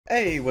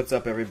Hey, what's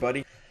up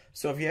everybody?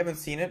 So if you haven't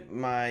seen it,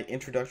 my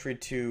introductory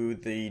to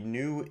the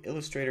new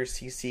Illustrator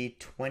CC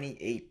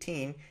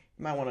 2018, you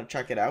might want to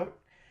check it out.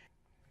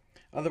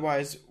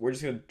 Otherwise, we're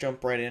just going to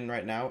jump right in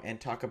right now and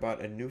talk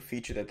about a new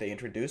feature that they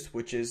introduced,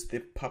 which is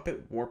the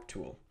Puppet Warp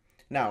tool.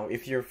 Now,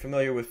 if you're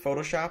familiar with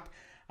Photoshop,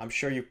 I'm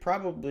sure you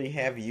probably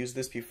have used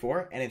this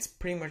before, and it's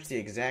pretty much the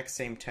exact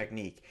same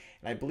technique.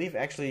 And I believe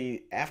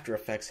actually After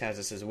Effects has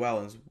this as well,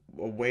 and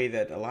a way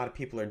that a lot of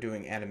people are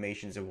doing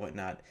animations and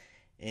whatnot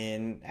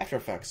in After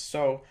Effects.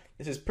 So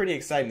this is pretty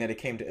exciting that it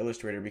came to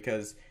Illustrator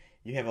because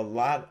you have a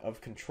lot of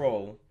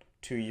control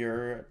to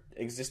your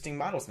existing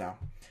models now.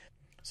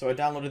 So I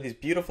downloaded these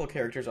beautiful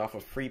characters off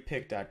of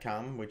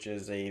freepik.com, which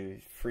is a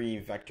free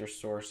vector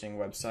sourcing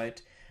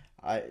website.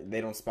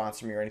 They don't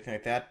sponsor me or anything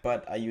like that,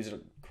 but I use it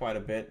quite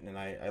a bit, and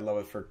I love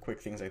it for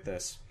quick things like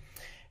this.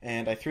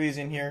 And I threw these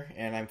in here,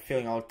 and I'm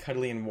feeling all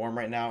cuddly and warm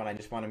right now, and I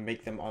just want to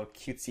make them all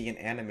cutesy and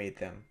animate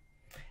them.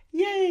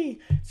 Yay!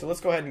 So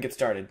let's go ahead and get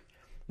started.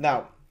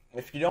 Now,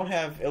 if you don't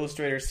have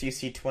Illustrator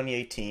CC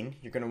 2018,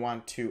 you're going to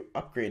want to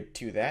upgrade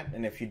to that,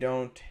 and if you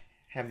don't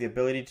have the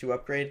ability to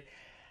upgrade,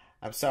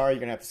 I'm sorry, you're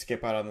going to have to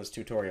skip out on this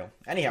tutorial.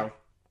 Anyhow,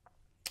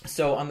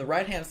 so on the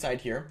right-hand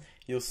side here,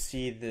 you'll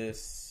see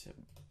this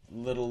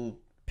little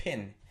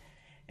pin,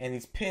 and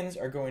these pins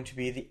are going to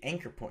be the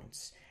anchor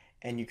points.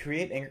 And you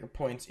create anchor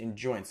points in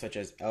joints such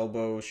as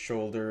elbows,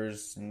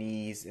 shoulders,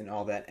 knees, and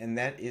all that, and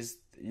that is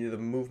the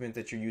movement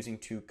that you're using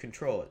to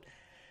control it.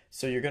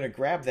 So you're going to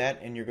grab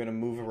that and you're going to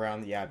move around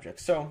the object.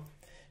 So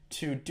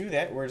to do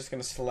that, we're just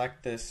going to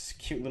select this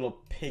cute little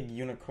pig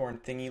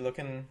unicorn thingy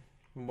looking,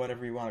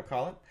 whatever you want to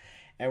call it,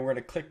 and we're going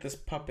to click this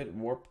Puppet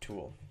Warp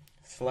tool.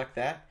 Select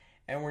that,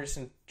 and we're just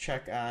going to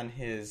check on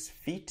his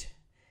feet,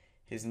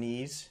 his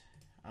knees,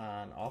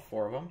 on all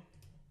four of them,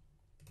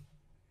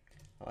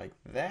 like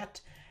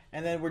that.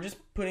 And then we're just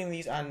putting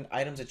these on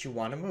items that you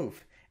want to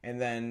move, and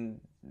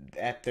then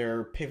at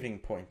their pivoting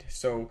point.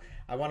 So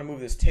I want to move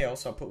this tail,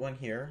 so I'll put one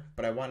here,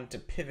 but I want it to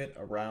pivot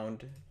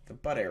around the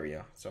butt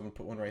area, so I'm going to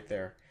put one right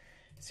there.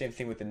 Same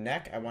thing with the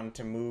neck, I want it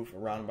to move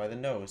around by the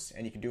nose,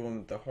 and you can do one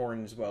with the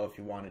horn as well if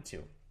you wanted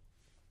to.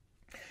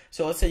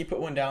 So let's say you put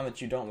one down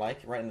that you don't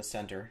like, right in the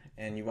center,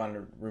 and you want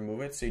to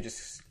remove it, so you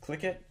just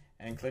click it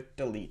and click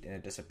delete, and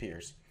it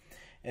disappears.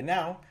 And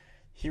now,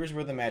 here's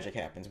where the magic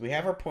happens. We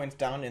have our points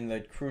down in the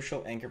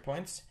crucial anchor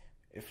points.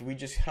 If we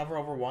just hover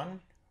over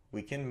one,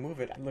 we can move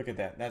it. Look at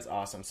that, that's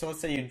awesome. So let's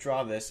say you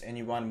draw this and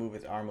you want to move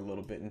its arm a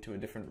little bit into a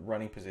different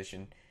running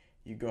position.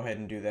 You go ahead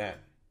and do that.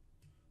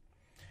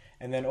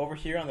 And then over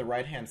here on the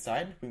right hand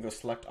side, we can go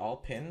select all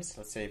pins.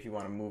 Let's say if you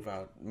want to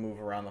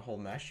move around the whole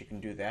mesh, you can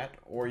do that.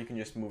 Or you can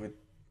just move it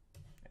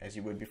as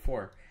you would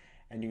before.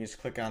 And you can just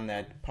click on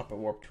that Puppet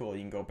Warp tool.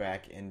 You can go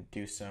back and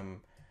do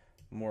some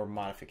more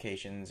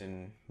modifications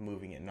and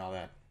moving it and all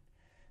that.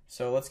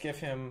 So let's give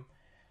him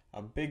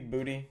a big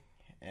booty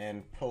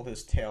and pull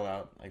his tail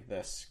out like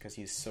this because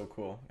he's so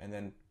cool, and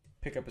then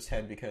pick up his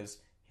head because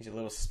he's a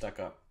little stuck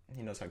up.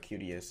 He knows how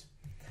cute he is.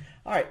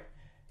 Alright,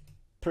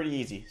 pretty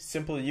easy,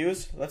 simple to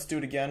use. Let's do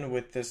it again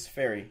with this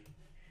fairy.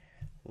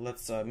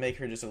 Let's make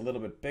her just a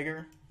little bit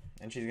bigger,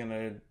 and she's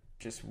gonna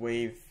just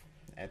wave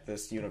at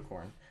this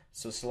unicorn.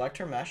 So select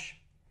her mesh,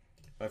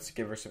 let's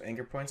give her some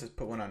anchor points. Let's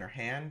put one on her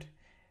hand,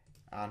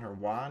 on her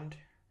wand,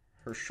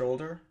 her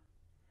shoulder,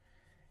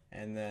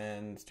 and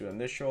then let's do it on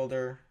this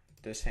shoulder,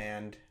 this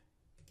hand,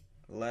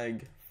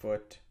 leg,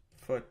 foot,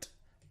 foot,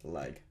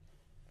 leg.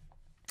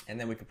 And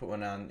then we can put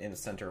one on in the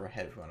center of her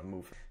head if we want to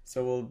move her.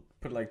 So we'll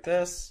put it like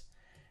this,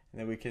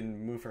 and then we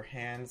can move her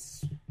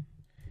hands.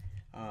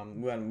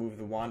 We want to move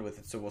the wand with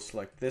it, so we'll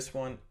select this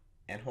one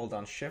and hold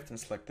down shift and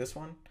select this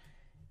one,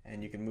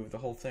 and you can move the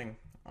whole thing.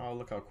 Oh,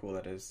 look how cool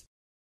that is.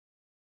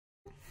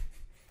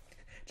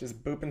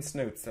 Just booping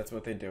snoots, that's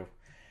what they do.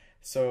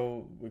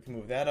 So we can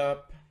move that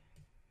up,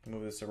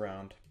 move this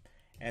around.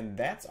 And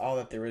that's all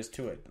that there is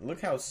to it.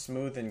 Look how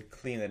smooth and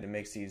clean that it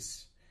makes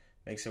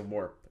it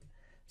warp.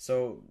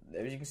 So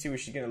as you can see,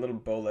 she's getting a little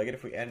bow-legged.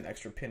 If we add an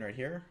extra pin right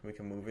here, we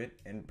can move it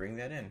and bring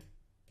that in.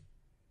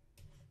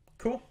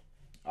 Cool.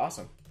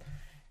 Awesome.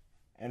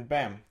 And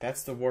bam,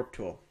 that's the warp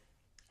tool.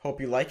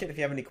 Hope you like it. If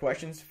you have any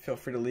questions, feel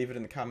free to leave it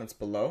in the comments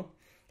below.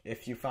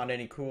 If you found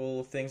any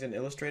cool things in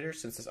Illustrator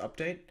since this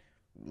update,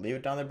 leave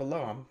it down there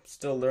below. I'm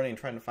still learning and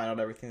trying to find out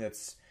everything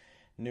that's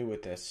new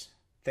with this.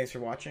 Thanks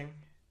for watching,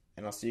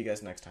 and I'll see you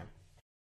guys next time.